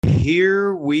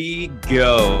here we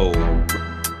go.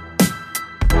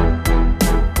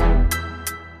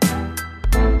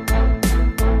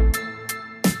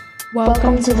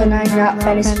 Welcome to the 9 Route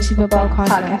Fantasy Football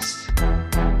Podcast.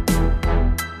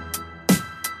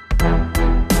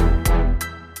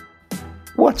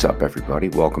 What's up, everybody?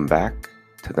 Welcome back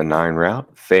to the 9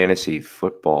 Route Fantasy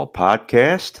Football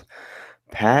Podcast.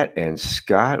 Pat and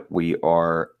Scott, we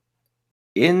are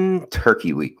in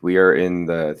Turkey Week. We are in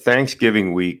the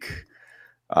Thanksgiving week.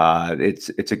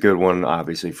 It's a good one,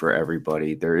 obviously, for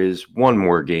everybody. There is one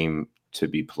more game to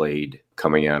be played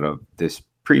coming out of this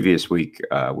previous week.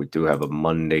 We do have a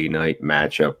Monday night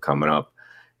matchup coming up,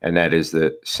 and that is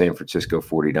the San Francisco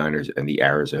 49ers and the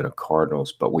Arizona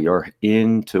Cardinals. But we are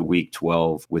into week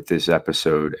 12 with this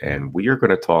episode, and we are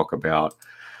going to talk about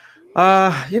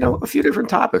a few different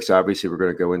topics. Obviously, we're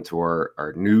going to go into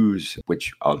our news,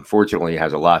 which unfortunately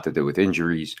has a lot to do with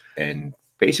injuries, and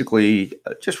basically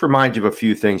just remind you of a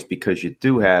few things, because you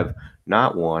do have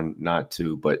not one, not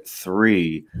two, but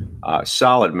three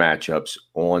solid matchups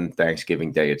on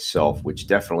Thanksgiving Day itself, which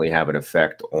definitely have an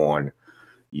effect on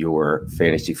your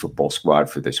fantasy football squad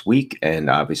for this week. And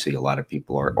obviously, a lot of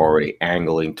people are already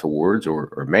angling towards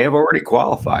or may have already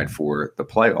qualified for the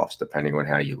playoffs, depending on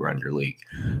how you run your league.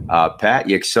 Pat,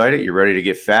 you excited? You ready to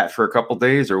get fat for a couple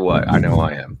days or what? I know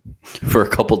I am. For a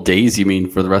couple days, you mean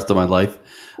for the rest of my life?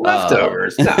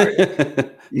 Leftovers.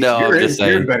 No, I'm just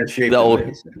saying. You're in better shape than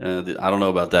me. I don't know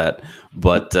about that.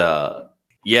 But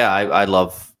I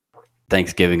love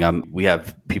Thanksgiving. We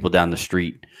have people down the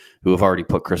street who have already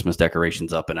put Christmas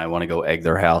decorations up, and I want to go egg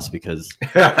their house because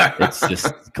it's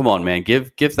just, come on, man,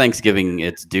 give Thanksgiving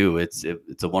its due. It's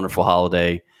a wonderful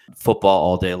holiday. Football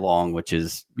all day long, which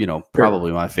is,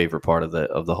 probably my favorite part of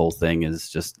the whole thing,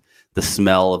 is just the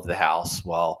smell of the house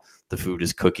while the food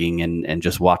is cooking and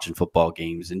just watching football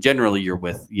games. And generally you're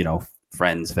with,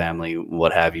 friends, family,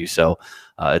 what have you. So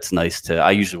it's nice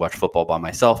I usually watch football by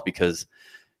myself because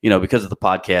of the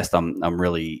podcast, I'm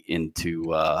really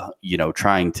into,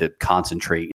 trying to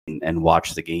concentrate and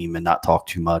watch the game and not talk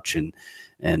too much and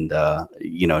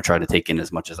try to take in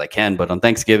as much as I can. But on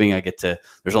Thanksgiving,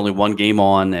 there's only one game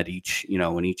on at each,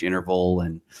 in each interval.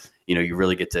 And, you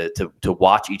really get to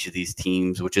watch each of these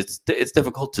teams, which it's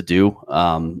difficult to do,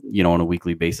 on a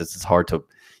weekly basis. It's hard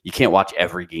you can't watch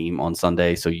every game on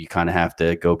Sunday. So you kind of have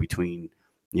to go between,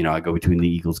 I go between the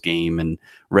Eagles game and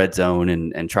Red Zone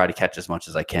and try to catch as much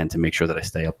as I can to make sure that I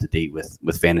stay up to date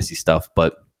with fantasy stuff.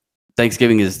 But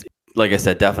Thanksgiving is, like I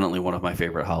said, definitely one of my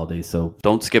favorite holidays. So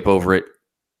don't skip over it.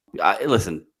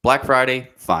 Listen, Black Friday,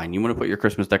 fine. You want to put your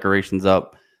Christmas decorations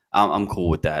up? I'm cool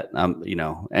with that.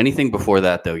 Anything before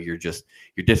that though, you're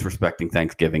disrespecting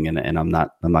Thanksgiving, and I'm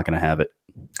not going to have it.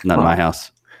 Not in my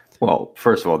house. Well,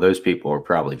 first of all, those people are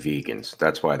probably vegans.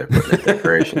 That's why they're putting the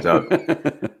decorations up.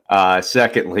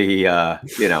 Secondly, the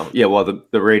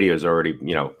radio's already,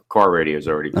 car radio's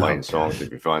already playing songs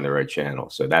if you find the right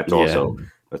channel. So that's also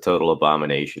a total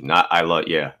abomination.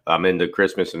 I'm into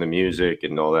Christmas and the music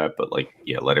and all that, but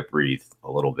let it breathe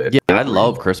a little bit. Yeah, I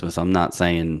love Christmas. I'm not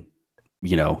saying,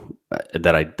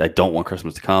 that I don't want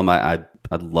Christmas to come. I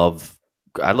love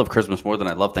Christmas more than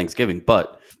I love Thanksgiving,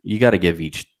 but you got to give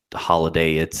each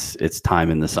holiday its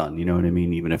time in the sun. You know what I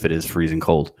mean? Even if it is freezing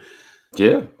cold.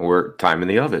 Yeah, or time in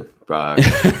the oven.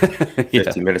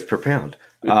 50 minutes per pound.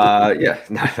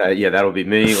 That'll be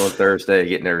me on Thursday,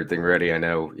 getting everything ready. I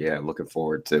know. Yeah, looking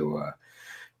forward to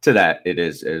that.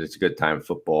 It's a good time,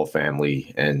 football,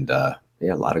 family, and a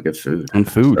lot of good food. And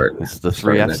food. It's the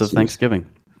three F's of Thanksgiving.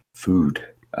 Food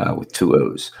with two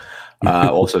O's.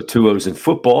 Also two O's in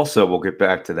football, so we'll get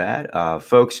back to that.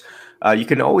 Folks, you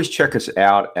can always check us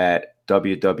out at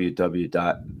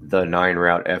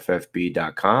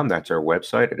www.the9routeffb.com. That's our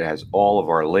website. It has all of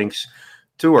our links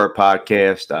to our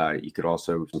podcast. You could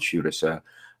also shoot us a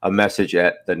message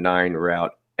at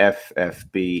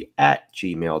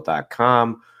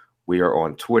the9routeffb@gmail.com. We are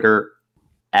on Twitter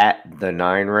at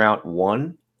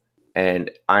the9route1.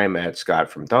 And I'm at Scott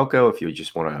from Delco. If you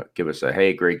just want to give us a,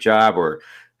 hey, great job, or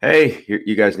hey,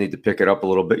 you guys need to pick it up a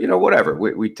little bit, whatever.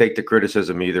 We take the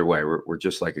criticism either way. We're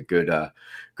just like a good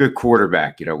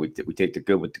quarterback. We take the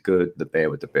good with the good, the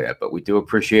bad with the bad. But we do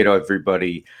appreciate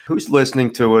everybody who's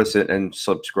listening to us and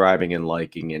subscribing and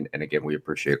liking. And again, we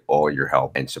appreciate all your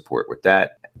help and support with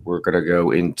that. We're going to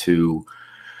go into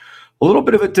a little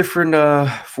bit of a different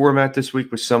format this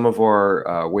week with some of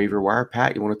our waiver wire.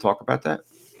 Pat, you want to talk about that?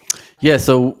 Yeah,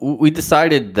 so we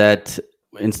decided that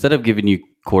instead of giving you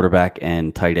quarterback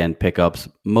and tight end pickups,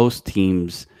 most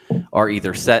teams are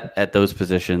either set at those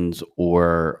positions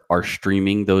or are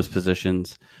streaming those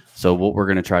positions. So what we're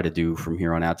going to try to do from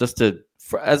here on out, as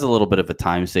a little bit of a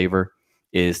time saver,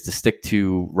 is to stick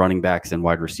to running backs and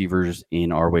wide receivers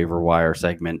in our waiver wire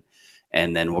segment.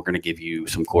 And then we're going to give you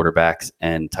some quarterbacks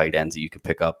and tight ends that you can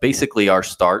pick up. Basically, our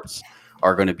starts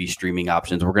are going to be streaming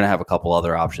options. We're going to have a couple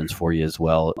other options for you as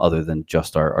well, other than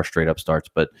just our straight up starts.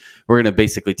 But we're going to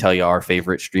basically tell you our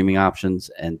favorite streaming options.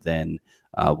 And then,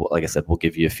 like I said, we'll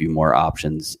give you a few more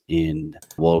options in,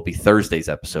 well, it'll be Thursday's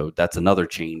episode. That's another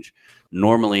change.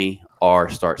 Normally, our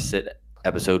start sit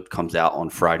episode comes out on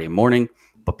Friday morning.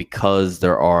 But because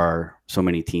there are so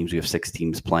many teams, we have 6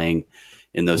 teams playing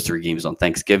in those 3 games on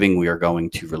Thanksgiving, we are going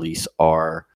to release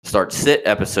our start sit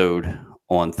episode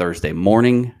on Thursday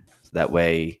morning. That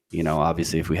way,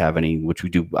 obviously if we have any, which we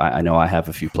do, I know I have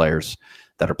a few players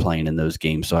that are playing in those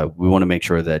games. So we want to make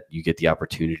sure that you get the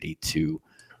opportunity to,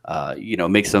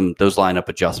 make those lineup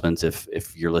adjustments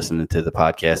if you're listening to the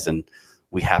podcast and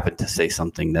we happen to say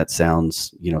something that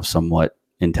sounds, somewhat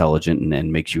intelligent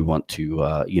and makes you want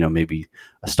to, maybe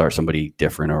start somebody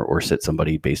different or sit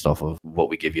somebody based off of what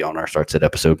we give you on our start sit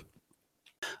episode.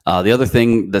 The other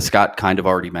thing that Scott kind of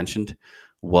already mentioned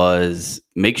was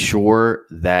make sure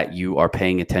that you are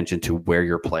paying attention to where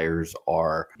your players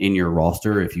are in your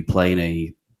roster. If you play in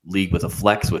a league with a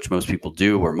flex, which most people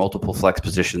do, or multiple flex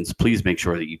positions, please make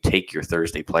sure that you take your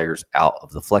Thursday players out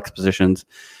of the flex positions.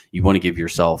 You want to give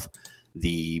yourself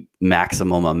the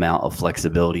maximum amount of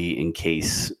flexibility in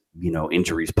case,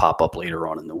 injuries pop up later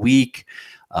on in the week.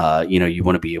 You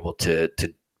want to be able to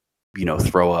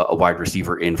throw a wide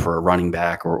receiver in for a running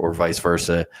back or vice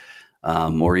versa.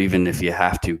 Or even if you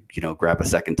have to, grab a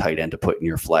second tight end to put in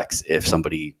your flex if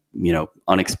somebody,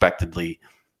 unexpectedly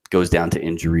goes down to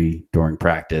injury during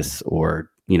practice or,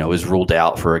 is ruled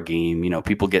out for a game.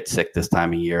 People get sick this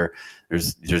time of year.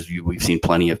 We've seen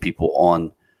plenty of people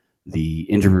on the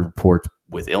injury report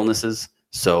with illnesses.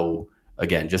 So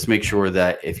again, just make sure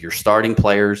that if you're starting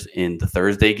players in the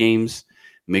Thursday games,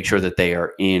 make sure that they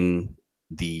are in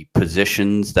the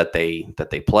positions that they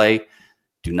play.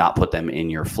 Do not put them in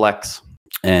your flex.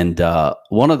 And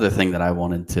one other thing that I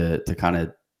wanted to kind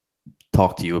of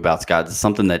talk to you about, Scott, is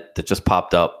something that just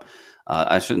popped up.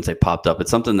 I shouldn't say popped up.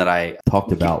 It's something that I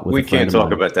talked about with we can't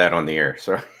talk about that on the air.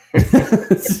 Sorry.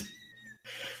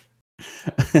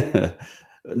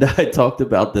 I talked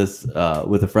about this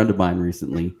with a friend of mine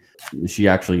recently. She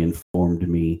actually informed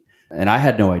me, and I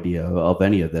had no idea of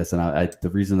any of this. And the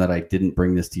reason that I didn't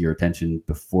bring this to your attention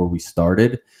before we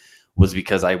started was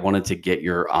because I wanted to get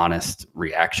your honest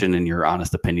reaction and your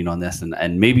honest opinion on this.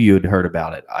 And maybe you had heard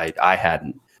about it. I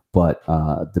hadn't. But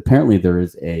apparently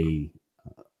there's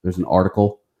an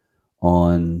article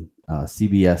on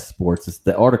CBS Sports.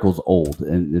 The article's old,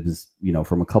 and it is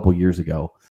from a couple years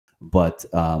ago. But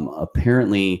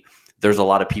apparently there's a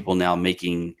lot of people now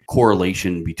making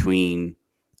correlation between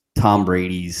Tom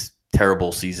Brady's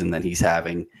terrible season that he's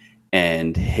having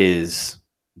and his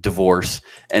divorce.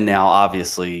 And now,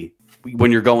 obviously,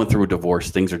 when you're going through a divorce,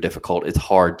 things are difficult. It's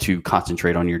hard to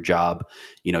concentrate on your job.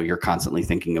 You're constantly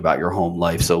thinking about your home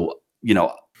life. So,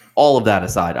 all of that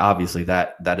aside, obviously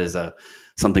that is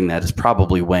something that is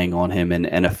probably weighing on him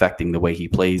and affecting the way he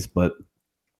plays. But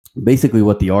basically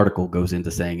what the article goes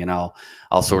into saying, and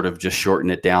I'll sort of just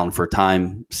shorten it down for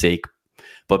time's sake.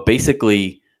 But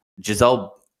basically,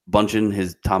 Gisele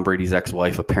Bündchen, Tom Brady's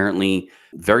ex-wife, apparently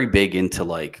very big into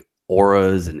like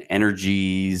auras and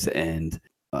energies and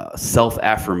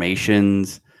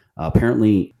self-affirmations.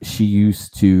 Apparently she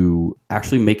used to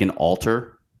actually make an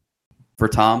altar for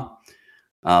Tom,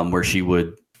 where she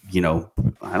would, I don't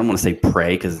want to say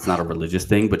pray because it's not a religious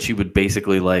thing, but she would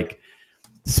basically like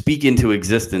speak into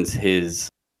existence his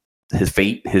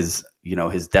fate, his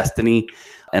destiny.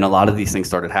 And a lot of these things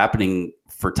started happening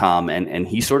for Tom, and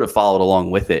he sort of followed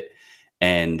along with it.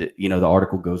 And, the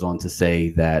article goes on to say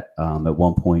that at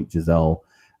one point, Gisele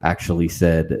actually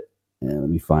said, let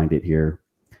me find it here.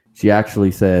 She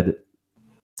actually said,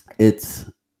 "It's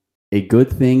a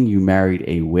good thing you married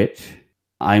a witch.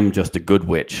 I'm just a good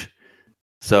witch."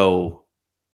 So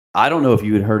I don't know if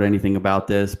you had heard anything about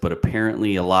this, but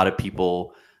apparently a lot of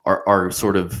people are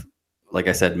sort of, like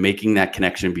I said, making that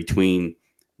connection between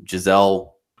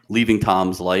Gisele leaving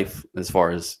Tom's life as far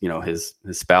as, his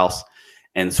spouse,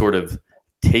 and sort of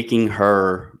taking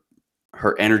her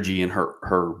energy and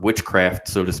her witchcraft,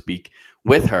 so to speak,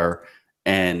 with her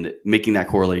and making that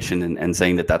correlation and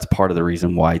saying that that's part of the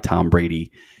reason why Tom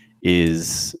Brady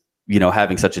is,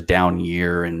 having such a down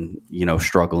year and,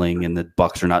 struggling, and the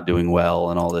Bucs are not doing well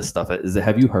and all this stuff.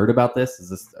 Have you heard about this?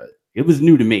 It was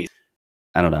new to me.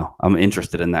 I don't know. I'm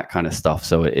interested in that kind of stuff.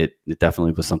 So it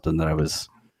definitely was something that I was,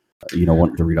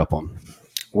 wanting to read up on.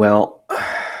 Well,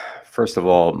 first of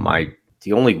all,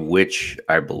 the only witch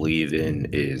I believe in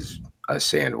is a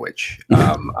sandwich.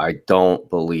 I don't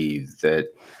believe that.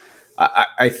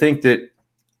 I think that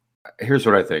here's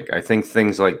what I think. I think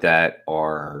things like that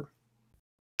are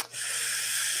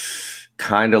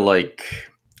kind of like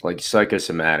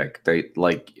psychosomatic. They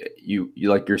like you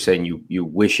like you're saying you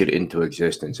wish it into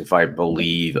existence. If I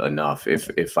believe enough,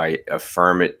 if I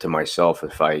affirm it to myself,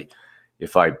 if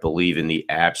I believe in the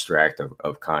abstract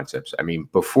of concepts. I mean,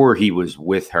 before he was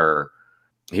with her,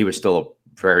 he was still a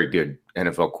very good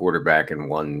NFL quarterback and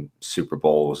won Super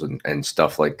Bowls and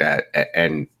stuff like that.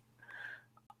 And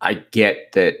I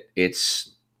get that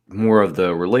it's more of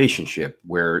the relationship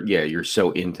where, yeah, you're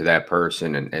so into that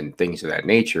person and things of that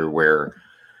nature where,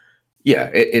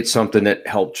 yeah, it's something that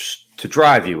helps to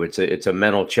drive you. It's a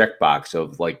mental checkbox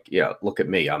of like, yeah, look at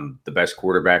me. I'm the best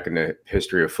quarterback in the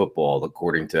history of football,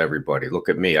 according to everybody. Look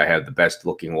at me. I have the best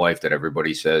looking wife that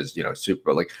everybody says,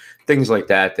 super, like things like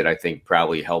that I think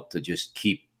probably helped to just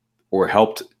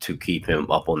helped to keep him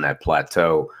up on that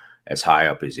plateau as high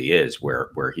up as he is,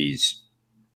 where he's,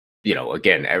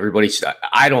 again,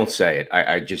 I don't say it.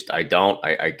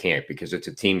 I can't because it's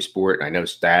a team sport and I know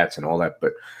stats and all that,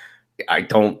 but I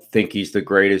don't think he's the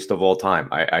greatest of all time.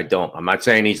 I don't. I'm not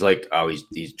saying he's like, oh,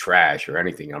 he's trash or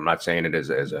anything. I'm not saying it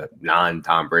as a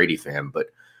non-Tom Brady fan, but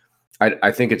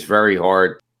I think it's very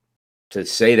hard to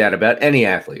say that about any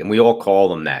athlete. And we all call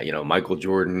them that, Michael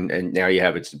Jordan. And now you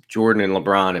have it's Jordan and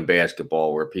LeBron in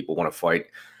basketball where people want to fight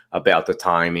about the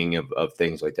timing of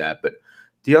things like that. But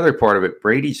the other part of it,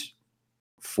 Brady's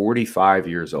 45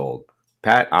 years old.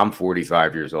 Pat, I'm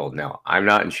 45 years old now. I'm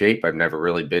not in shape. I've never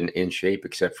really been in shape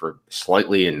except for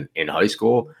slightly in high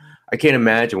school. I can't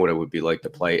imagine what it would be like to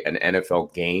play an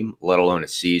NFL game, let alone a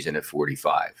season at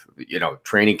 45.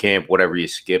 Training camp, whatever you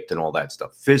skipped and all that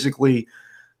stuff. Physically,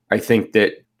 I think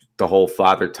that the whole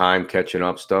father time catching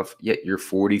up stuff, yet you're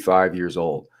 45 years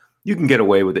old. You can get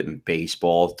away with it in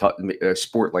baseball, a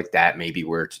sport like that, maybe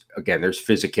where it's, again, there's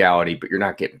physicality, but you're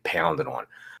not getting pounded on.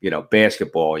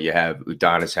 Basketball, you have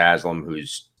Udonis Haslem,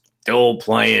 who's still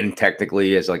playing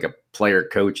technically as like a player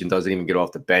coach and doesn't even get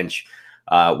off the bench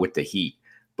with the Heat.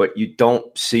 But you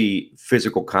don't see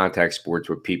physical contact sports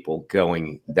with people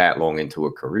going that long into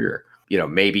a career.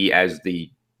 Maybe as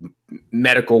the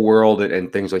medical world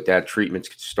and things like that, treatments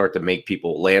start to make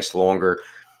people last longer.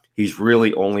 He's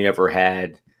really only ever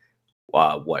had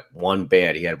one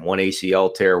bad. He had one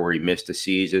ACL tear where he missed a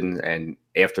season, and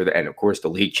after that, and of course the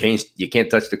league changed. You can't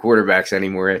touch the quarterbacks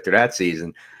anymore after that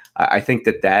season. I think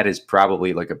that is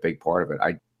probably like a big part of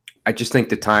it. I just think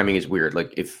the timing is weird.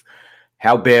 Like,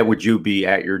 how bad would you be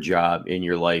at your job in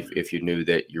your life if you knew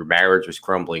that your marriage was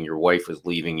crumbling, your wife was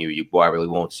leaving you, you probably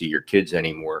won't see your kids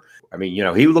anymore? I mean,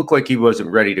 he looked like he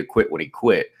wasn't ready to quit when he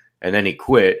quit, and then he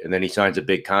quit, and then he signs a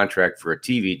big contract for a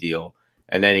TV deal.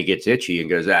 And then he gets itchy and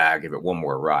goes, give it one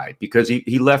more ride, because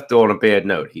he left on a bad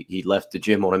note. He left the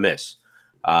gym on a miss.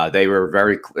 They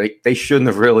were they shouldn't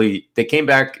have really, they came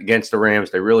back against the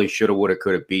Rams. They really should have, would have,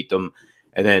 could have beat them.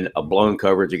 And then a blown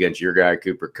coverage against your guy,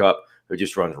 Cooper Kupp, who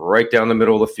just runs right down the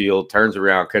middle of the field, turns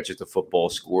around, catches the football,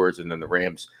 scores. And then the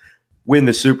Rams win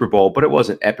the Super Bowl, but it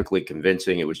wasn't epically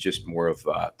convincing. It was just more of,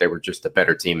 they were just a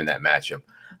better team in that matchup.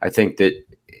 I think that,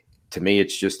 to me,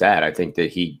 it's just that. I think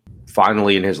that he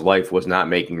finally in his life was not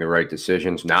making the right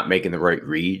decisions, not making the right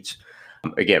reads.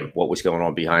 Again, what was going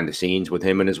on behind the scenes with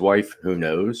him and his wife, who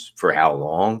knows for how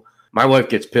long. My wife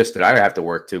gets pissed that I have to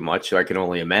work too much, so I can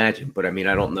only imagine. But I mean,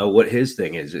 I don't know what his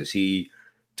thing is. Is he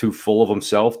too full of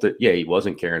himself that, yeah, he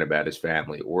wasn't caring about his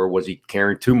family, or was he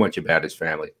caring too much about his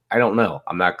family? I don't know.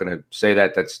 I'm not going to say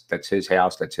that. That's his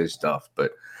house. That's his stuff.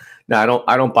 But no,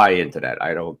 I don't buy into that.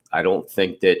 I don't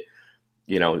think that,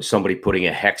 somebody putting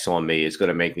a hex on me is going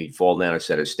to make me fall down a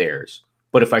set of stairs.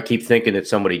 But if I keep thinking that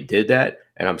somebody did that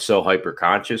and I'm so hyper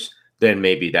conscious, then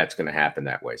maybe that's going to happen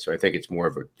that way. So I think it's more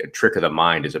of a trick of the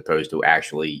mind as opposed to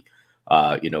actually,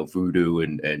 voodoo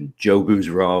and Jobu's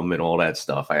rum and all that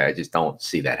stuff. I just don't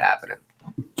see that happening.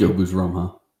 Jobu's rum,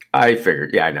 huh? I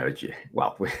figured. Yeah, I know.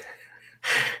 Well,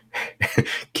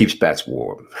 keeps bats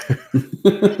warm.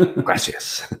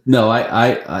 Gracias. No,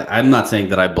 I'm not saying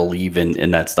that I believe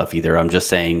in that stuff either. I'm just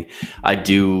saying I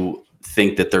do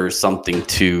think that there's something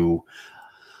to.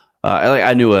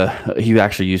 I knew he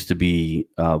actually used to be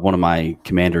one of my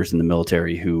commanders in the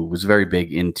military who was very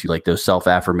big into like those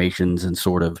self-affirmations and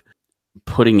sort of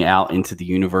putting out into the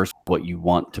universe what you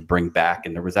want to bring back.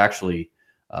 And there was actually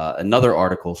another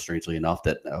article, strangely enough,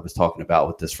 that I was talking about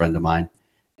with this friend of mine,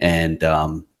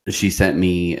 and she sent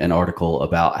me an article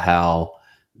about how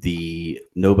the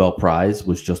Nobel Prize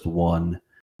was just won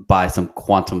by some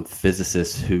quantum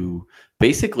physicists who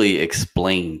basically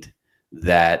explained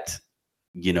that,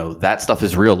 that stuff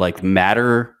is real. Like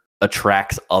matter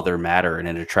attracts other matter and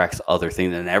it attracts other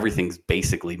things, and everything's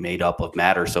basically made up of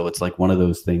matter. So it's like one of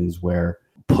those things where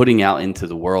putting out into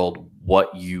the world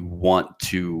what you want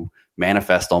to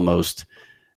manifest almost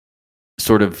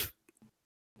sort of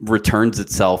returns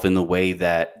itself in the way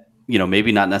that,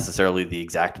 maybe not necessarily the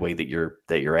exact way that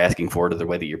you're asking for it or the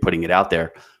way that you're putting it out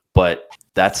there, but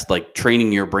that's like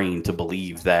training your brain to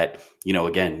believe that,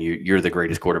 again, you're the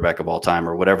greatest quarterback of all time,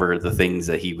 or whatever the things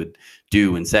that he would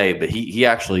do and say. But he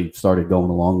actually started going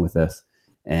along with this,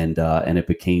 and it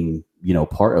became,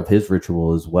 part of his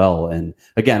ritual as well. And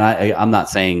again, I'm not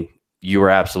saying you are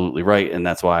absolutely right, and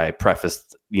that's why I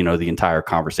prefaced, the entire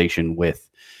conversation with,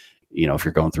 if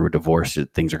you're going through a divorce,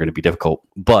 things are going to be difficult.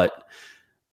 But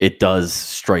it does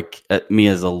strike at me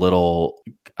as a little,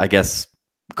 I guess,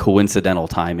 coincidental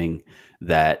timing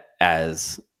that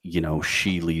as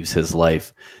she leaves his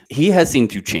life, he has seemed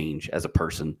to change as a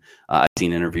person. I've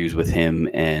seen interviews with him,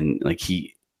 and like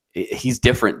he's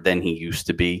different than he used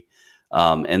to be,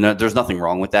 and there's nothing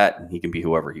wrong with that. He can be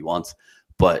whoever he wants,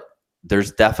 but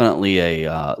there's definitely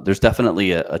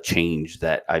a change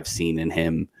that I've seen in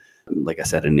him, like I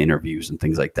said, in interviews and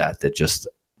things like that just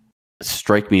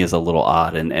strike me as a little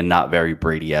odd and not very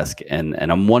Brady-esque. And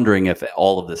I'm wondering if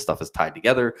all of this stuff is tied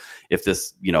together, if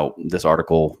this, this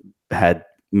article had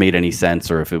made any sense,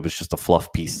 or if it was just a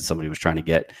fluff piece that somebody was trying to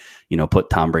get,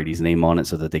 put Tom Brady's name on it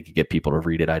so that they could get people to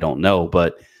read it. I don't know,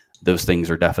 but those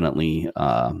things are definitely,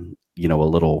 a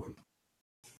little,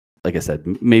 like I said,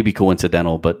 maybe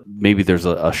coincidental, but maybe there's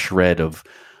a shred of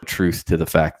truth to the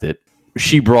fact that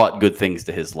she brought good things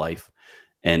to his life.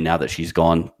 And now that she's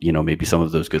gone, maybe some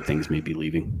of those good things may be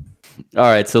leaving. All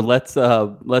right, so let's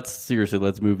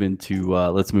move into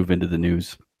the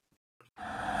news.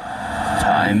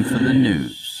 Time for the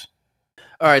news.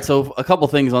 All right, so a couple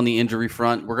things on the injury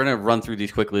front. We're going to run through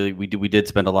these quickly. We did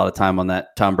spend a lot of time on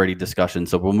that Tom Brady discussion,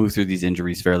 so we'll move through these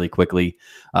injuries fairly quickly.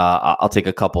 I'll take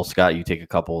a couple. Scott, you take a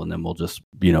couple, and then we'll just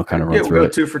kind of run through we'll it.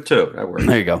 go 2 for 2. That works.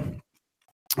 There you go.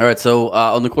 All right, so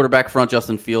on the quarterback front,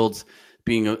 Justin Fields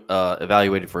being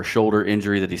evaluated for a shoulder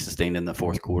injury that he sustained in the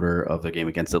fourth quarter of the game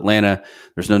against Atlanta.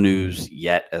 There's no news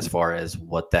yet as far as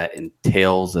what that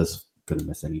entails, as going to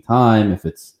miss any time, if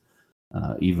it's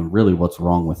even really what's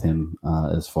wrong with him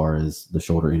as far as the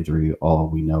shoulder injury. All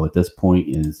we know at this point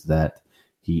is that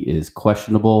he is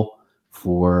questionable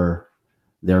for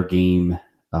their game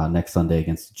next Sunday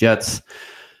against the Jets.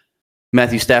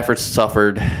 Matthew Stafford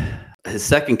suffered his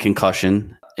second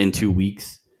concussion in 2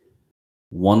 weeks.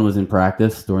 One was in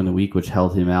practice during the week, which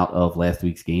held him out of last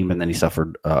week's game, and then he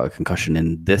suffered a concussion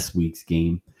in this week's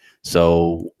game.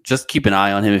 So just keep an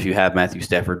eye on him if you have Matthew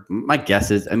Stafford. My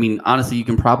guess is, honestly, you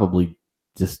can probably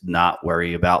just not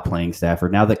worry about playing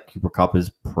Stafford. Now that Cooper Kupp is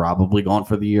probably gone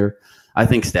for the year, I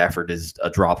think Stafford is a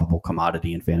droppable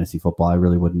commodity in fantasy football. I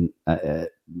really wouldn't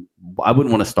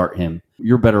want to start him.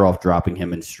 You're better off dropping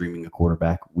him and streaming a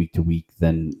quarterback week to week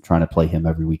than trying to play him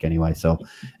every week anyway. So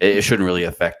it shouldn't really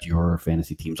affect your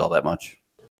fantasy teams all that much.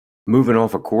 Moving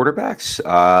off of quarterbacks,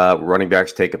 running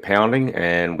backs take a pounding,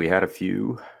 and we had a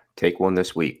few take one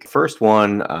this week. First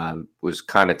one was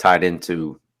kind of tied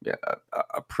into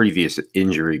a previous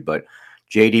injury, but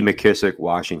J.D. McKissick,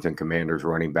 Washington Commanders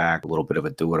running back, a little bit of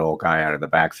a do-it-all guy out of the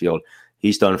backfield.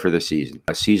 He's done for the season.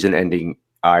 A season-ending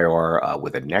IR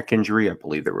with a neck injury, I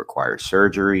believe, that requires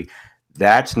surgery.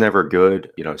 That's never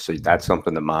good, so that's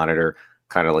something to monitor,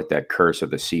 kind of like that curse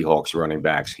of the Seahawks running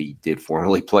backs. He did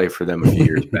formerly play for them a few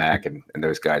years back, and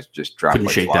those guys just dropped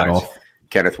like flies.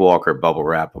 Kenneth Walker, bubble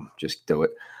wrap them, just do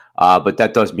it. But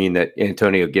that does mean that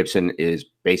Antonio Gibson is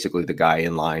basically the guy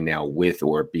in line now with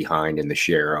or behind in the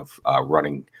share of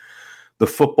running the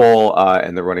football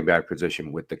and the running back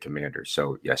position with the Commanders.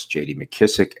 So, yes, J.D.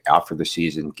 McKissick out for the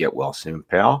season. Get well soon,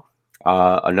 pal.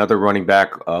 Another running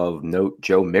back of note,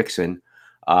 Joe Mixon,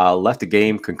 left the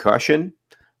game concussion.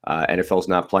 NFL's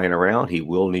not playing around. He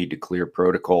will need to clear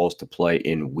protocols to play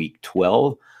in Week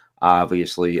 12.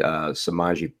 Obviously,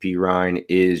 Samaje Perine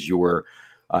is your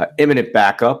imminent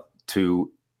backup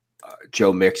to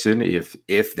Joe Mixon.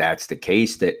 If that's the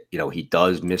case, that he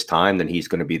does miss time, then he's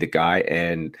going to be the guy.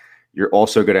 And you're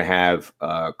also going to have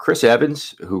Chris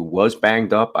Evans, who was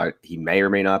banged up. He may or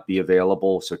may not be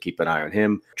available, so keep an eye on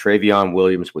him. Travion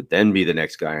Williams would then be the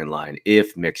next guy in line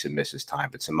if Mixon misses time,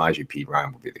 but Samaje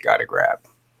Perine will be the guy to grab.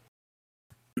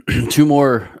 Two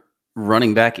more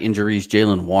running back injuries.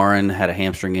 Jaylen Warren had a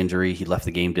hamstring injury. He left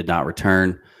the game, did not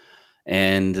return.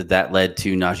 And that led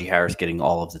to Najee Harris getting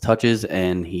all of the touches.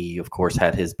 And he, of course,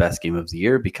 had his best game of the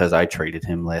year because I traded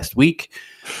him last week.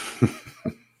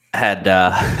 Had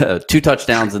 2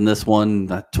 touchdowns in this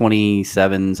one,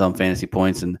 27 some fantasy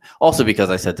points, and also because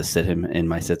I said to sit him in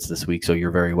my sits this week. So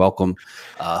you're very welcome.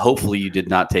 Hopefully you did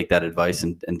not take that advice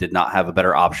and did not have a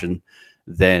better option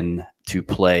than to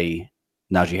play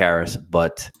Najee Harris,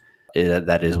 but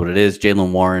that is what it is.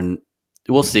 Jaylen Warren,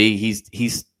 we'll see.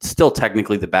 He's still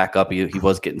technically the backup. He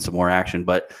was getting some more action,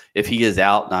 but if he is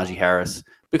out, Najee Harris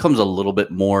becomes a little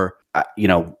bit more,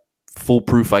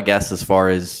 foolproof, I guess, as far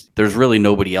as there's really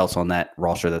nobody else on that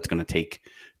roster that's going to take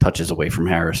touches away from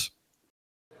Harris.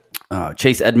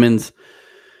 Chase Edmonds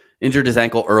injured his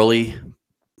ankle early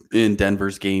in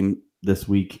Denver's game this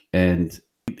week, and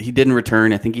he didn't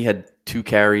return. I think he had 2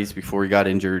 carries before he got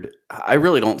injured. I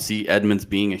really don't see Edmonds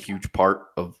being a huge part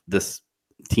of this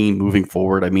team moving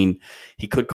forward. I mean, he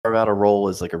could carve out a role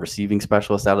as like a receiving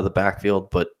specialist out of the backfield,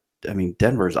 but I mean,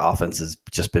 Denver's offense has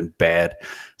just been bad.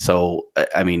 So,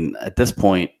 I mean, at this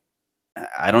point,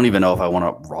 I don't even know if I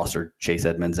want to roster Chase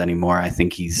Edmonds anymore. I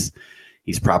think he's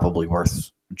probably worth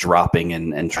dropping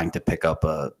and trying to pick up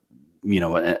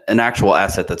an actual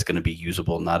asset that's going to be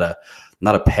usable, not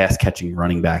a pass catching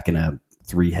running back in a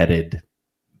 3-headed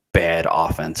bad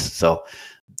offense. So,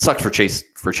 it sucks for Chase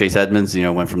Edmonds.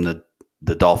 Went from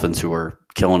the Dolphins, who are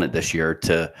killing it this year,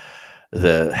 to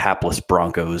the hapless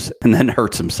Broncos, and then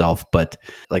hurts himself. But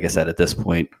like I said, at this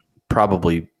point,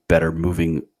 probably better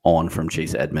moving on from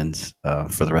Chase Edmonds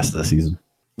for the rest of the season.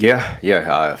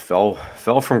 Yeah.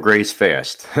 Fell from grace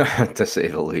fast, to say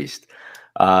the least.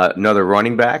 Another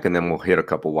running back, and then we'll hit a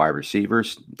couple wide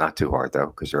receivers. Not too hard, though,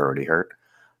 because they're already hurt.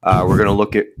 We're going to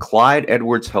look at Clyde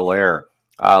Edwards-Helaire.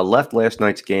 Left last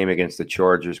night's game against the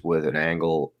Chargers with an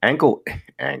ankle, bad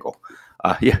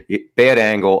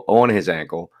angle on his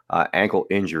ankle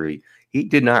injury. He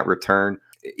did not return.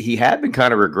 He had been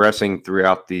kind of regressing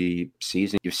throughout the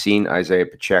season. You've seen Isaiah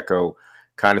Pacheco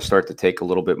kind of start to take a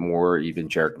little bit more, even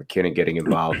Jerick McKinnon getting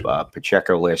involved.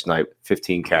 Pacheco last night,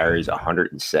 15 carries,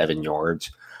 107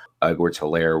 yards.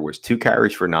 Edwards-Helaire was 2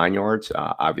 carries for 9 yards,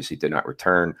 obviously did not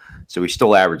return. So he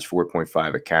still averaged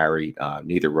 4.5 a carry.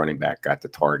 Neither running back got the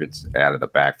targets out of the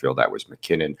backfield. That was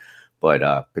McKinnon.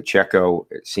 But Pacheco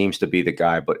seems to be the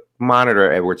guy. But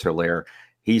monitor Edwards-Helaire.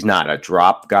 He's not a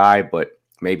drop guy, but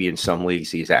maybe in some leagues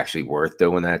he's actually worth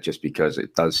doing that, just because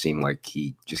it does seem like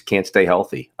he just can't stay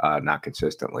healthy, not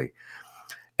consistently.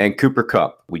 And Cooper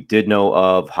Kupp, we did know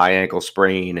of high ankle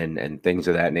sprain and things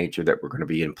of that nature that were going to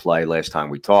be in play last time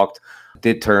we talked.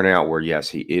 Did turn out where, yes,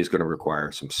 he is going to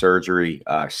require some surgery,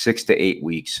 6 to 8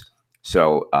 weeks.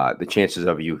 So the chances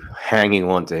of you hanging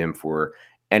on to him for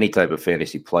any type of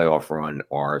fantasy playoff run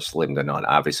are slim to none.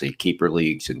 Obviously, keeper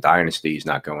leagues and dynasties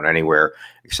not going anywhere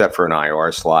except for an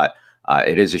IR slot.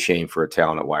 It is a shame for a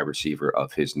talented wide receiver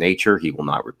of his nature. He will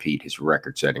not repeat his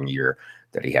record-setting year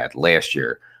that he had last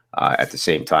year. At the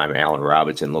same time, Allen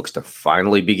Robinson looks to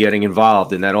finally be getting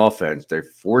involved in that offense. They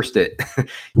forced it.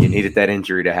 You needed that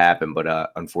injury to happen, but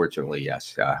unfortunately,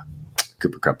 yes,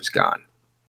 Cooper Kupp is gone.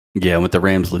 Yeah, with the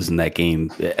Rams losing that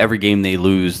game, every game they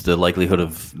lose, the likelihood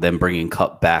of them bringing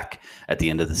Kupp back at the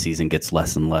end of the season gets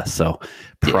less and less. So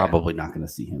probably not going to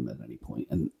see him at any point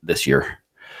this year.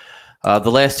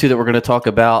 The last 2 that we're going to talk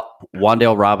about,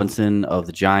 Wan'Dale Robinson of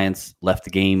the Giants left the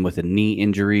game with a knee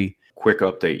injury. Quick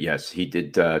update. Yes, he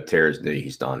did tear his knee.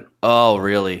 He's done. Oh,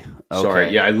 really? Okay. Sorry.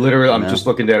 Yeah, I'm just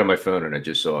looking down at my phone and I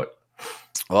just saw it.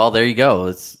 Well, there you go.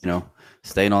 It's,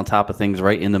 staying on top of things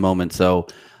right in the moment. So,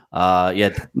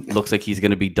 it looks like he's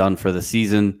going to be done for the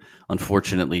season.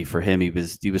 Unfortunately for him, he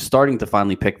was starting to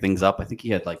finally pick things up. I think he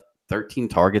had like 13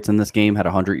 targets in this game, had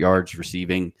 100 yards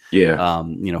receiving. Yeah.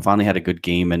 Finally had a good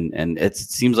game, and it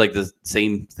seems like the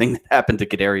same thing that happened to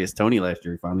Kadarius Toney last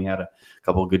year. He finally had a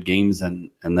couple of good games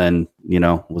and then,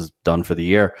 was done for the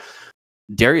year.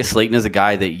 Darius Slayton is a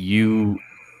guy that you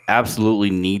absolutely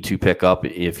need to pick up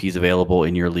if he's available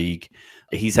in your league.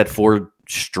 He's had 4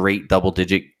 straight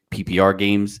double-digit PPR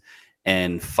games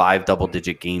and 5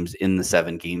 double-digit games in the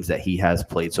 7 games that he has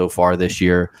played so far this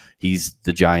year. He's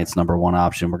the Giants' number 1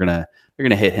 option. We're gonna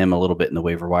hit him a little bit in the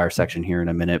waiver wire section here in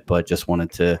a minute, but just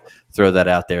wanted to throw that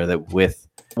out there that with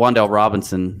Wan'Dale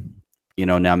Robinson,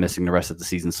 now missing the rest of the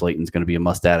season, Slayton's going to be a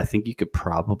must-add. I think you could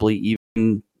probably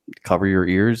even cover your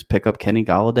ears, pick up Kenny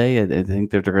Golladay. I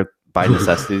think they're by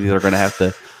necessity they're going to have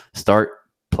to start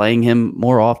playing him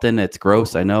more often. It's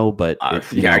gross, I know, but I'm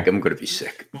going to be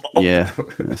sick. Yeah,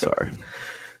 sorry.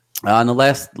 And the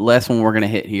last one we're going to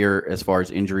hit here as far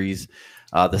as injuries,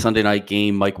 the Sunday night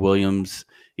game, Mike Williams,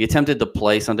 He attempted to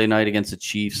play Sunday night against the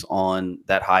Chiefs on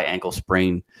that high ankle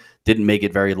sprain. Didn't make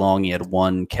it very long. He had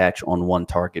one catch on one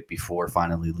target before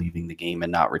finally leaving the game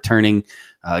and not returning.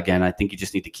 Again, I think you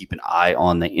just need to keep an eye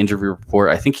on the injury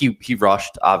report. I think he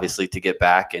rushed, obviously, to get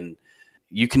back, and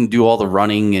you can do all the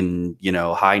running and,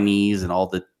 high knees and all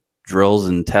the drills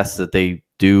and tests that they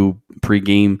do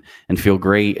pregame and feel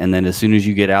great. And then as soon as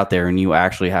you get out there and you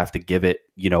actually have to give it,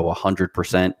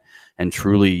 100% and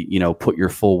truly, put your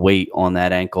full weight on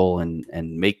that ankle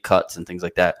and make cuts and things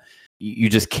like that, you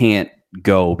just can't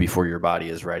go before your body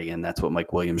is ready. And that's what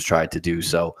Mike Williams tried to do.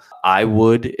 So I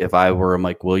would, if I were a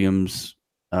Mike Williams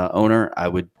owner, I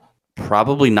would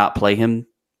probably not play him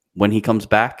when he comes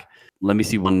back. Let me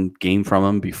see one game from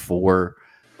him before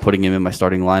putting him in my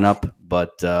starting lineup.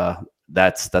 But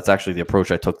that's actually the approach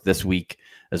I took this week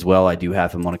as well. I do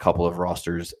have him on a couple of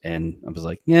rosters, and I was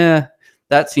like, yeah,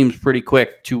 that seems pretty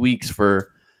quick. 2 weeks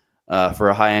for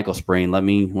a high ankle sprain. Let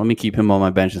me keep him on my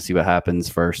bench and see what happens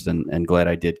first. And glad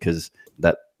I did, because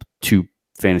that 2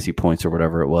 fantasy points or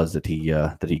whatever it was that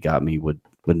he got me would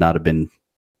not have been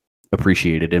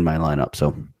appreciated in my lineup.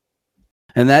 So.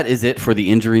 And that is it for the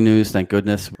injury news. Thank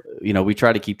goodness. We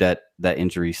try to keep that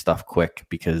injury stuff quick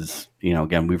because,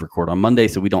 again, we record on Monday,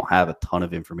 so we don't have a ton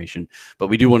of information. But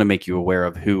we do want to make you aware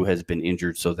of who has been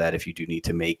injured so that if you do need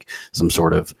to make some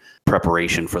sort of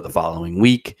preparation for the following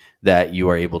week, that you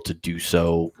are able to do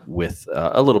so with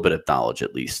a little bit of knowledge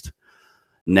at least.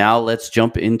 Now let's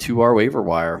jump into our waiver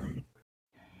wire.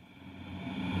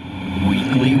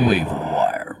 Weekly waiver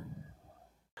wire.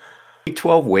 Week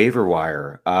 12 waiver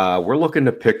wire. We're looking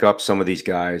to pick up some of these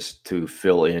guys to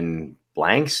fill in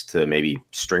blanks to maybe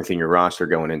strengthen your roster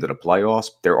going into the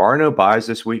playoffs. There are no buys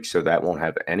this week, so that won't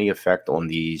have any effect on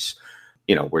these,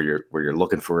 where you're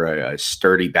looking for a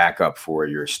sturdy backup for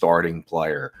your starting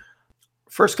player.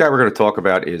 First guy we're going to talk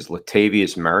about is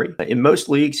Latavius Murray. In most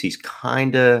leagues, he's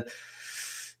kind of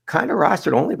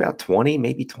rostered only about 20,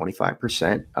 maybe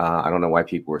 25%. I don't know why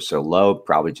people were so low,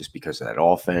 probably just because of that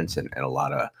offense and a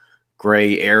lot of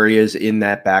gray areas in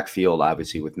that backfield,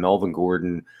 obviously with Melvin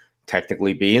Gordon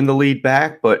technically being the lead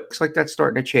back, but looks like that's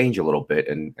starting to change a little bit,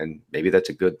 and maybe that's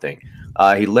a good thing.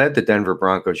 He led the Denver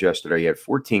Broncos yesterday. He had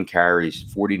 14 carries,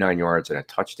 49 yards, and a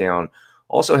touchdown.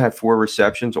 Also had 4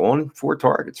 receptions on 4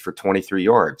 targets for 23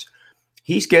 yards.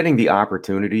 He's getting the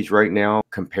opportunities right now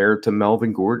compared to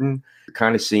Melvin Gordon. You're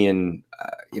kind of seeing,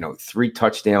 3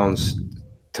 touchdowns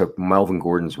to Melvin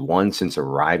Gordon's 1 since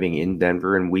arriving in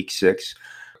Denver in week 6.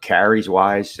 Carries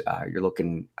wise, you're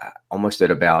looking almost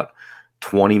at about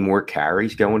 20 more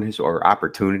carries going or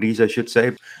opportunities, I should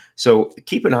say. So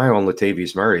keep an eye on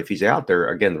Latavius Murray. If he's out there,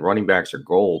 again, the running backs are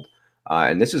gold.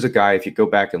 And this is a guy, if you go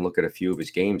back and look at a few of his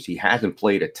games, he hasn't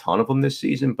played a ton of them this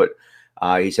season, but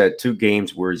he's had 2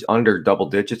 games where he's under double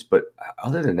digits. But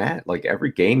other than that, like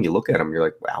every game you look at him, you're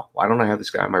like, wow, why don't I have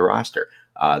this guy on my roster?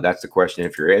 That's the question.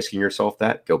 If you're asking yourself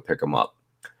that, go pick him up.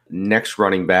 Next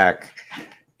running back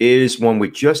is one we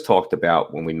just talked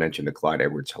about when we mentioned the Clyde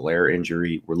Edwards-Helaire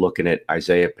injury. We're looking at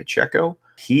Isaiah Pacheco.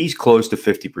 He's close to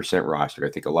 50% rostered.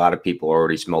 I think a lot of people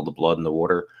already smelled the blood in the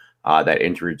water. That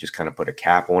injury just kind of put a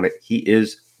cap on it. He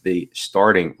is the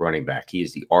starting running back. He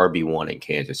is the RB1 in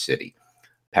Kansas City.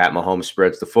 Pat Mahomes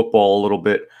spreads the football a little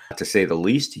bit, to say the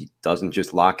least. He doesn't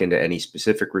just lock into any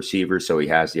specific receiver, so he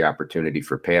has the opportunity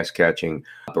for pass catching.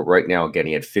 But right now, again,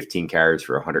 he had 15 carries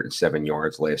for 107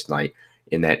 yards last night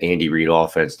in that Andy Reid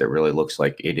offense that really looks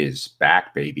like it is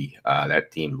back, baby.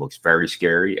 That team looks very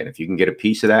scary. And if you can get a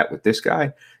piece of that with this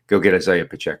guy, go get Isaiah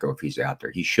Pacheco if he's out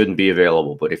there. He shouldn't be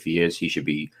available, but if he is, he should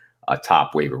be a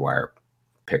top waiver wire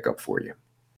pickup for you.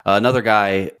 Another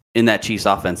guy in that Chiefs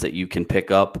offense that you can pick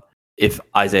up if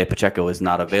Isaiah Pacheco is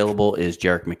not available is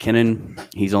Jerick McKinnon.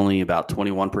 He's only about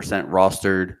 21%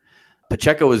 rostered.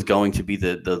 Pacheco is going to be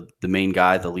the main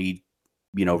guy, the lead,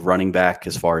 running back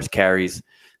as far as carries.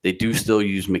 They do still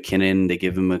use McKinnon. They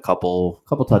give him a couple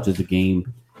touches a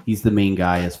game. He's the main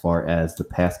guy as far as the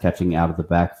pass catching out of the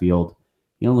backfield.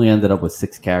 He only ended up with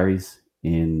 6 carries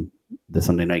in the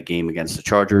Sunday night game against the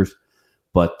Chargers.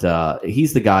 But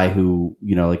he's the guy who,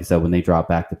 like I said, when they drop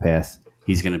back to pass,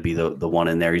 he's going to be the one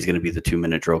in there. He's going to be the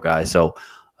 2-minute drill guy. So,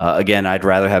 again, I'd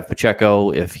rather have Pacheco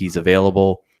if he's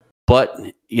available. But,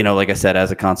 like I said,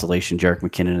 as a consolation, Jerick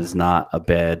McKinnon is not a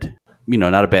bad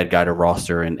guy to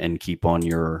roster and keep on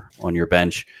your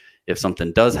bench. If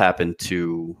something does happen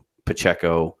to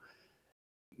Pacheco,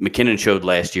 McKinnon showed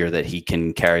last year that he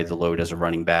can carry the load as a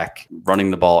running back, running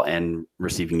the ball and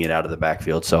receiving it out of the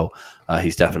backfield. So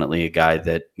he's definitely a guy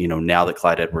that, now that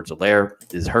Clyde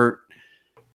Edwards-Helaire is hurt,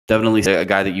 definitely a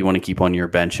guy that you want to keep on your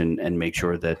bench and make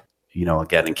sure that,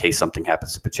 again, in case something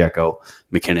happens to Pacheco,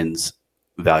 McKinnon's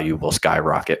value will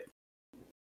skyrocket.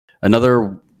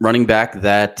 Another running back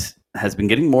that has been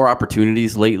getting more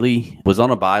opportunities lately was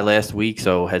on a bye last week,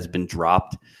 so has been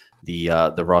dropped. The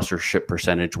rostership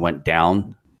percentage went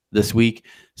down this week.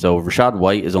 So Rachaad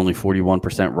White is only 41%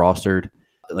 rostered.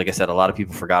 Like I said, a lot of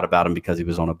people forgot about him because he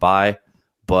was on a bye.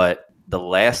 But the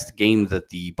last game that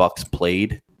the Bucs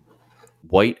played,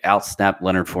 White outsnapped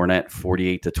Leonard Fournette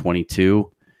 48-22.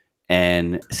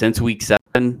 And since week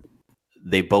 7,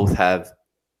 they both have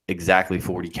exactly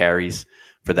 40 carries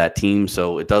for that team.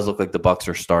 So it does look like the Bucs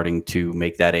are starting to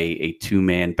make that a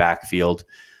two-man backfield.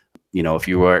 You know, if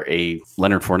you are a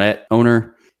Leonard Fournette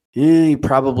owner, you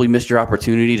probably missed your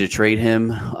opportunity to trade him.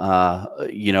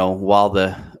 While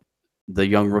the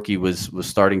young rookie was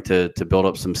starting to build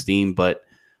up some steam, but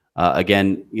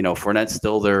again, Fournette's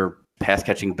still their pass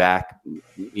catching back,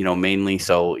 mainly,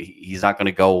 so he's not going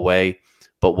to go away.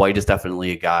 But White is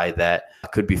definitely a guy that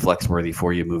could be flex worthy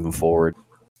for you moving forward.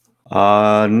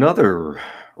 Another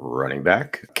running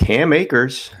back, Cam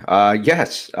Akers.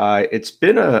 Yes, it's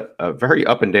been a very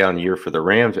up and down year for the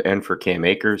Rams and for Cam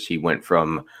Akers. He went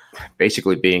from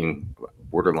basically being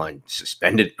borderline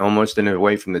suspended almost in a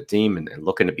way from the team and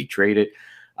looking to be traded.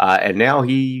 And now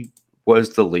he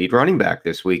was the lead running back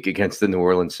this week against the New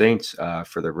Orleans Saints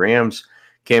for the Rams.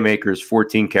 Cam Akers,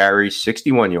 14 carries,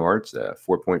 61 yards,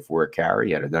 4.4 a carry.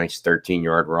 He had a nice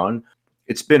 13-yard run.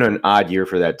 It's been an odd year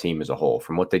for that team as a whole.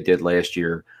 From what they did last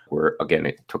year, where, again,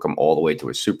 it took them all the way to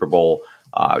a Super Bowl.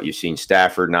 You've seen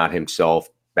Stafford, not himself,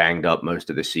 banged up most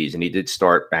of the season. He did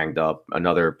start banged up.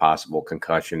 Another possible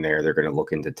concussion there. They're going to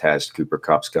look into test. Cooper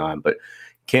Kupp's gone. But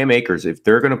Cam Akers, if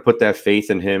they're going to put that faith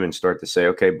in him and start to say,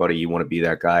 okay, buddy, you want to be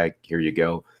that guy, here you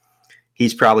go.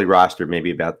 He's probably rostered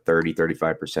maybe about 30,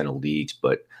 35% of leagues.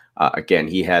 But again,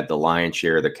 he had the lion's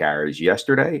share of the carries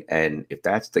yesterday. And if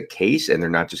that's the case, and they're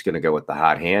not just going to go with the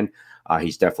hot hand,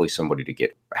 he's definitely somebody to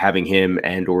get. Having him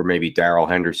and or maybe Darrell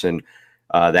Henderson,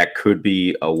 that could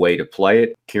be a way to play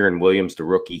it. Kieran Williams, the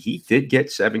rookie, he did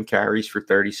get 7 carries for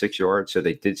 36 yards. So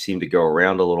they did seem to go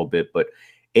around a little bit. But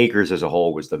Akers as a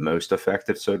whole was the most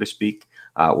effective, so to speak.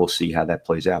 We'll see how that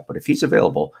plays out. But if he's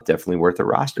available, definitely worth a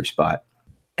roster spot.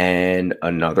 And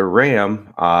another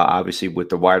Ram, obviously with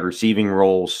the wide receiving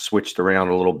roles switched around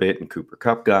a little bit and Cooper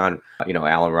Kupp gone.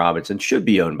 Allen Robinson should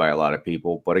be owned by a lot of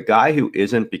people, but a guy who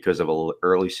isn't because of an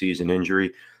early season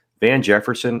injury, Van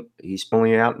Jefferson, he's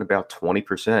only out in about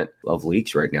 20% of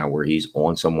leagues right now where he's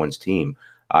on someone's team.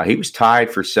 He was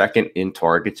tied for second in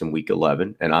targets in week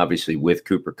 11, and obviously with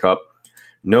Cooper Kupp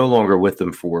no longer with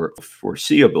them for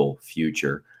foreseeable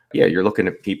future. Yeah, you're looking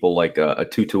at people like a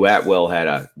Tutu Atwell had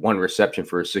a 1 reception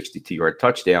for a 62-yard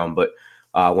touchdown. But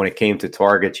when it came to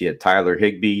targets, you had Tyler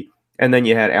Higbee, and then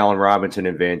you had Allen Robinson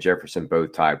and Van Jefferson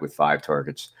both tied with 5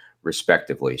 targets,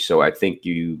 respectively. So I think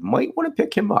you might want to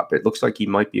pick him up. It looks like he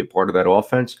might be a part of that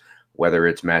offense, whether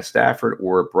it's Matt Stafford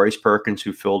or Bryce Perkins,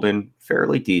 who filled in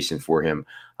fairly decent for him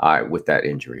with that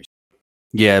injury.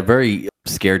 Yeah, very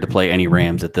scared to play any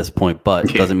Rams at this point, but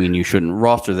it doesn't mean you shouldn't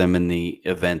roster them in the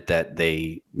event that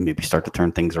they maybe start to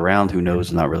turn things around. Who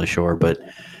knows? I'm not really sure, but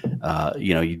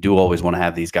you do always want to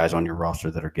have these guys on your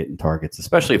roster that are getting targets,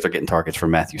 especially if they're getting targets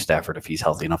from Matthew Stafford if he's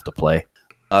healthy enough to play.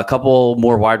 A couple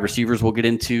more wide receivers we'll get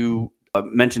into.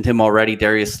 Mentioned him already,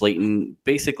 Darius Slayton.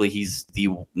 Basically, he's the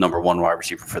number 1 wide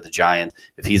receiver for the Giants.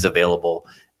 If he's available,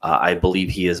 I believe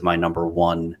he is my number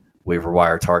 1 waiver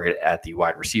wire target at the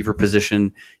wide receiver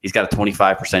position. He's got a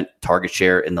 25% target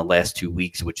share in the last 2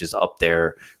 weeks, which is up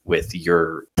there with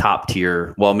your top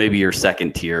tier, well, maybe your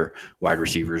second tier wide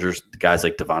receivers. There's guys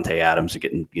like Devontae Adams who are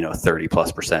getting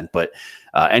 30+%, but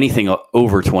anything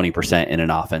over 20% in an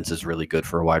offense is really good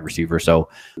for a wide receiver. So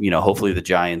hopefully the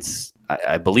Giants,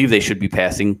 I believe they should be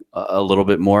passing a little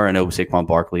bit more. I know Saquon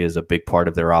Barkley is a big part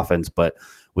of their offense, but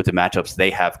with the matchups they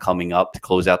have coming up to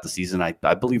close out the season,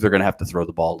 I believe they're going to have to throw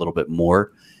the ball a little bit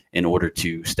more in order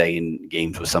to stay in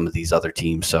games with some of these other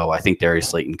teams. So I think Darius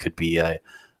Slayton could be a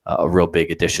real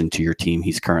big addition to your team.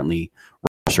 He's currently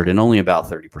rostered in only about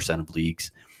 30% of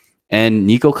leagues. And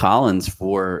Nico Collins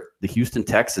for the Houston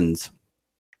Texans,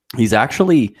 he's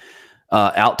actually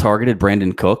out-targeted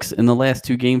Brandon Cooks in the last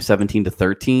 2 games,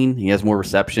 17-13. He has more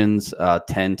receptions,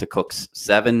 10 to Cooks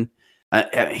 7.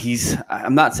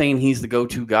 I'm not saying he's the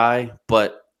go-to guy,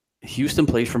 but Houston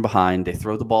plays from behind. They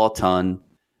throw the ball a ton.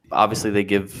 Obviously, they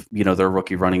give their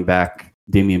rookie running back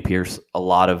Dameon Pierce a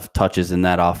lot of touches in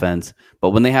that offense.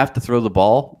 But when they have to throw the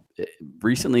ball,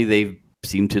 recently they've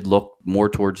seemed to look more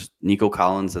towards Nico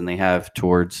Collins than they have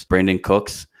towards Brandon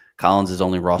Cooks. Collins is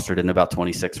only rostered in about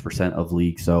 26% of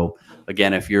leagues. So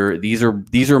again, if these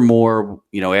are more,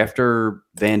 after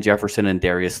Van Jefferson and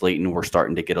Darius Slayton, we're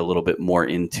starting to get a little bit more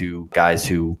into guys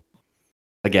who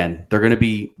again, they're going to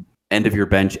be end of your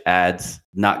bench ads,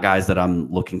 not guys that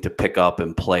I'm looking to pick up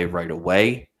and play right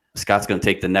away. Scott's going to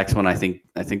take the next one. I think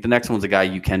the next one's a guy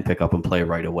you can pick up and play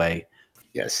right away.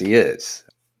 Yes, he is.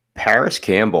 Paris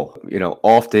Campbell,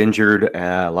 oft injured.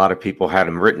 A lot of people had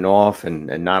him written off, and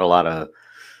not a lot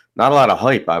of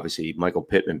hype. Obviously, Michael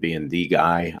Pittman being the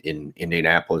guy in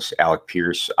Indianapolis. Alec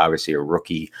Pierce, obviously a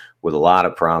rookie with a lot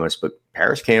of promise, but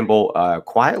Paris Campbell,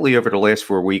 quietly over the last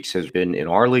 4 weeks, has been in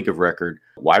our league of record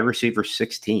wide receiver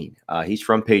 16. He's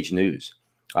front page news.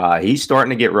 He's starting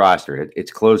to get rostered.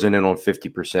 It's closing in on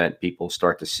 50%. People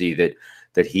start to see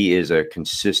that he is a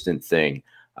consistent thing.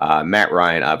 Matt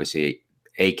Ryan, obviously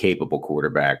a capable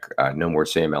quarterback. No more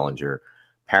Sam Ehlinger.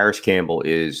 Paris Campbell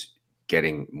is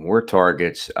getting more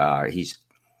targets.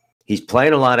 He's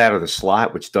playing a lot out of the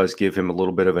slot, which does give him a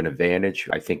little bit of an advantage.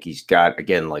 I think he's got,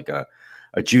 again, like a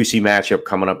juicy matchup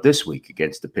coming up this week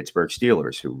against the Pittsburgh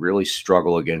Steelers, who really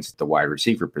struggle against the wide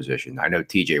receiver position. I know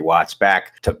TJ Watt's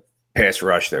back to pass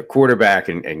rush the quarterback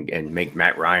and make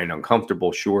Matt Ryan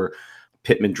uncomfortable. Sure,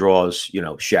 Pittman draws,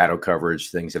 shadow coverage,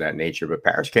 things of that nature. But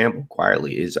Paris Campbell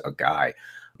quietly is a guy.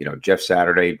 Jeff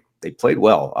Saturday, they played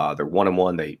well. They're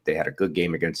 1-1. They had a good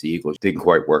game against the Eagles. Didn't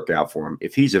quite work out for him.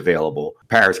 If he's available,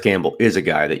 Paris Campbell is a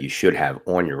guy that you should have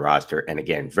on your roster. And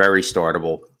again, very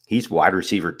startable. He's wide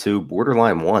receiver 2,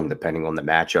 borderline 1, depending on the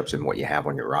matchups and what you have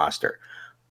on your roster.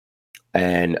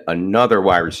 And another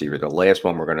wide receiver, the last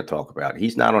one we're going to talk about.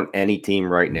 He's not on any team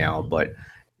right now, but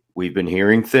we've been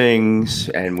hearing things,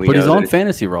 and but he's on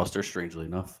fantasy roster, strangely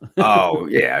enough. Oh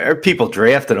yeah, people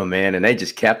drafted him, man, and they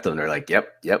just kept him. They're like,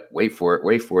 "Yep, wait for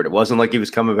it." It wasn't like he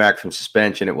was coming back from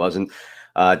suspension. It wasn't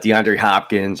DeAndre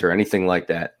Hopkins or anything like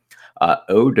that.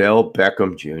 Odell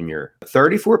Beckham Jr.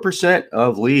 34%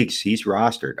 of leagues he's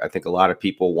rostered. I think a lot of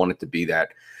people want it to be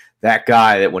that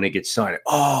guy that when he gets signed,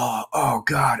 oh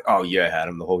God, oh yeah, I had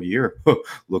him the whole year.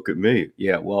 Look at me.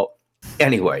 Yeah, well.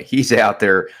 Anyway, he's out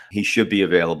there. He should be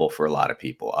available for a lot of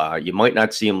people. You might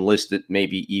not see him listed,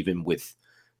 maybe even with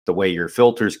the way your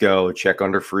filters go. Check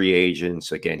under free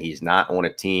agents. Again, he's not on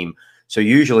a team. So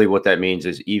usually what that means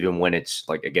is even when it's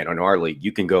like, again, on our league,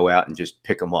 you can go out and just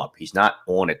pick him up. He's not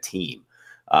on a team.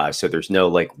 So there's no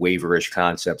like waiver-ish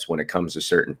concepts when it comes to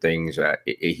certain things.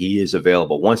 He is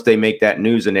available. Once they make that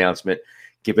news announcement,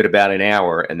 give it about an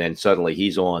hour, and then suddenly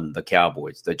he's on the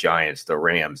Cowboys, the Giants, the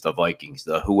Rams, the Vikings,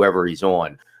 the whoever he's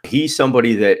on. He's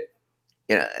somebody that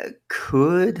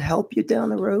could help you down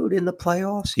the road in the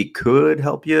playoffs. He could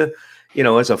help you,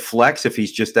 as a flex if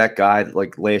he's just that guy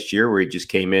like last year where he just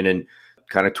came in and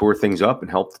kind of tore things up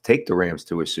and helped take the Rams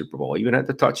to a Super Bowl. Even had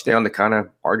the touchdown to kind of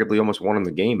arguably almost won him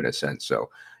the game in a sense. So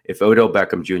if Odell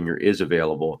Beckham Jr. is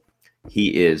available,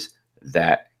 he is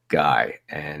that guy.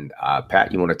 And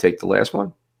Pat, you want to take the last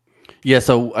one? Yeah,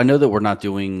 so I know that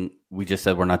we just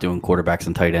said we're not doing quarterbacks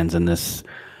and tight ends in this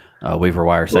waiver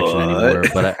wire section anymore,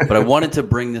 but I wanted to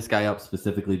bring this guy up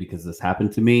specifically because this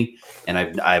happened to me, and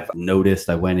I've noticed.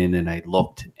 I went in and I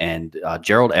looked, and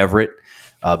Gerald Everett,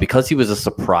 because he was a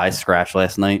surprise scratch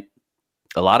last night,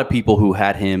 a lot of people who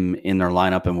had him in their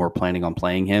lineup and were planning on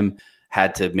playing him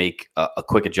had to make a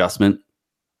quick adjustment.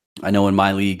 I know in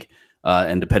my league,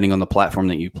 and depending on the platform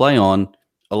that you play on,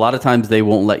 a lot of times they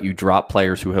won't let you drop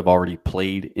players who have already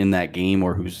played in that game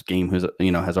or whose game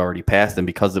has already passed. And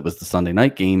because it was the Sunday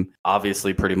night game,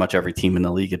 obviously pretty much every team in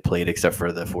the league had played except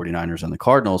for the 49ers and the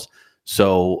Cardinals.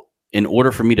 So in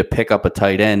order for me to pick up a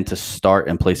tight end to start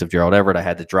in place of Gerald Everett, I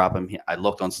had to drop him. I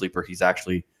looked on Sleeper. He's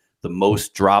actually the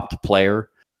most dropped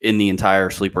player in the entire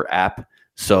Sleeper app.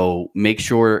 So make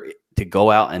sure to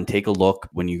go out and take a look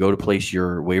when you go to place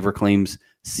your waiver claims.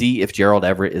 See if Gerald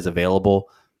Everett is available.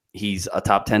 He's a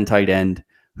top 10 tight end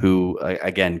who,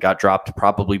 again, got dropped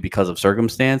probably because of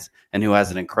circumstance and who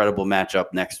has an incredible matchup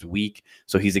next week.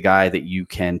 So he's a guy that you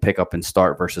can pick up and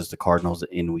start versus the Cardinals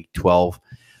in week 12.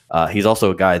 He's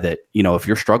also a guy that, if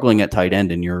you're struggling at tight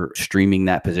end and you're streaming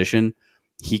that position,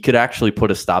 he could actually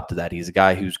put a stop to that. He's a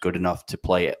guy who's good enough to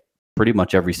play it pretty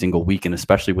much every single week, and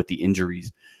especially with the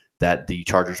injuries that the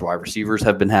Chargers wide receivers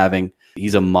have been having.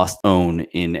 He's a must own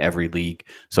in every league.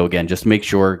 So again, just make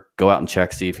sure, go out and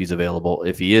check, see if he's available.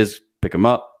 If he is, pick him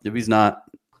up. If he's not,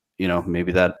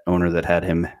 maybe that owner that had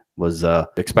him was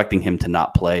expecting him to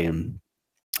not play and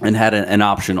had an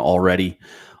option already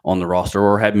on the roster,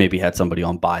 or had somebody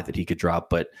on bye that he could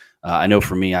drop. But I know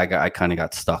for me, I kind of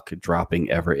got stuck dropping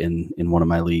Everett in one of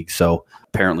my leagues. So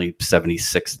apparently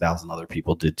 76,000 other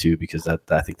people did too, because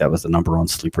I think that was the number on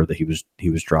Sleeper that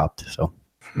he was dropped. So,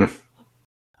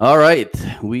 all right,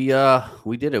 we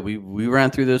did it. We ran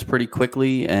through those pretty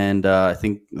quickly, and I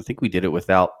think we did it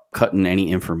without cutting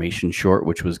any information short,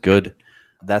 which was good.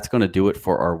 That's going to do it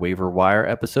for our waiver wire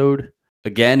episode.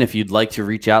 Again, if you'd like to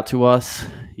reach out to us,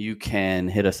 you can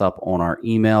hit us up on our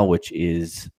email, which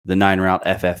is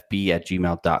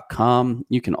the9routeffb@gmail.com.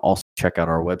 You can also check out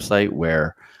our website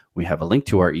where we have a link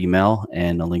to our email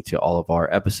and a link to all of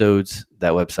our episodes.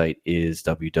 That website is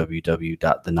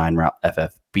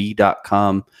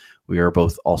www.the9routeffb.com. We are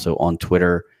both also on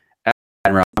Twitter at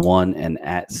 9route1 and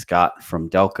at Scott from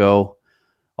Delco.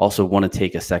 Also want to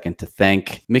take a second to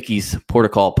thank Mickey's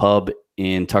Portugal Pub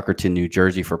in Tuckerton, New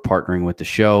Jersey for partnering with the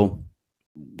show.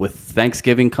 With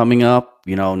Thanksgiving coming up,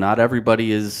 not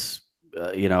everybody is,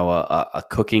 a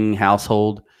cooking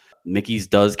household. Mickey's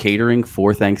does catering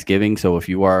for Thanksgiving. So if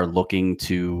you are looking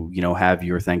to, have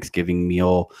your Thanksgiving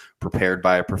meal prepared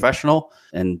by a professional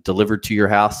and delivered to your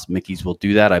house, Mickey's will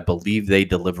do that. I believe they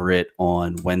deliver it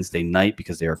on Wednesday night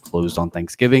because they are closed on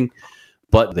Thanksgiving,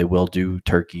 but they will do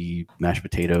turkey, mashed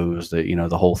potatoes, the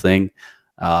whole thing.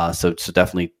 So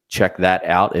definitely check that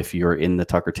out if you're in the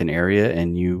Tuckerton area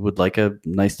and you would like a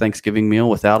nice Thanksgiving meal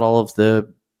without all of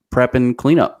the prep and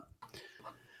cleanup.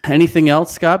 Anything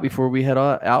else, Scott, before we head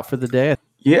out for the day?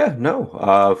 Yeah,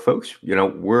 no, folks,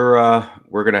 we're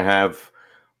going to have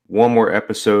one more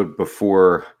episode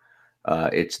before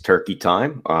it's turkey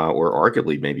time, or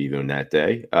arguably maybe even that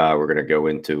day. We're going to go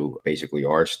into basically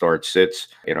our start sits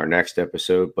in our next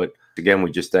episode. But again, we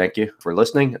just thank you for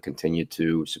listening. Continue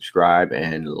to subscribe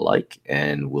and like,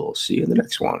 and we'll see you in the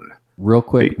next one. Real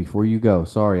quick, before you go,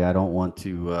 sorry, I don't want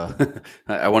to,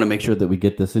 I want to make sure that we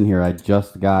get this in here. I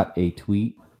just got a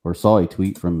tweet or saw a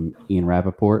tweet from Ian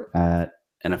Rappaport at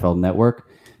NFL Network.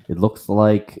 It looks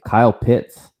like Kyle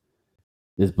Pitts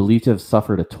is believed to have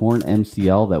suffered a torn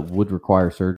MCL that would require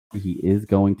surgery. He is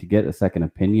going to get a second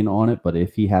opinion on it, but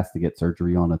if he has to get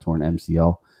surgery on a torn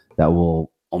MCL, that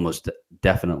will almost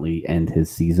definitely end his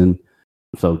season.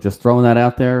 So just throwing that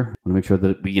out there. I want to make sure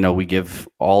that we give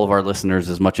all of our listeners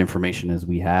as much information as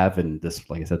we have. And this,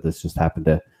 like I said, this just happened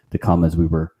to come as we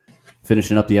were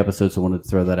finishing up the episode, so I wanted to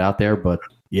throw that out there. But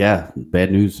yeah,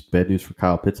 bad news for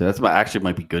Kyle Pitts. That's actually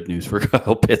might be good news for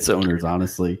Kyle Pitts owners,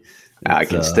 honestly. I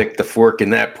can stick the fork in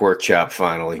that pork chop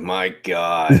finally. My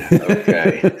God.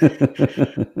 Okay.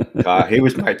 He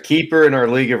was my keeper in our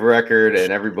league of record,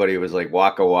 and everybody was like,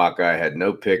 waka waka. I had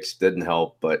no picks, didn't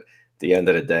help. But at the end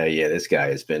of the day, yeah, this guy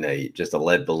has been just a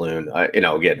lead balloon.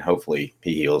 Again, hopefully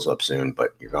he heals up soon,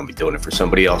 but you're going to be doing it for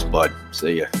somebody else, bud.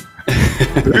 See ya.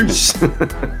 Peace.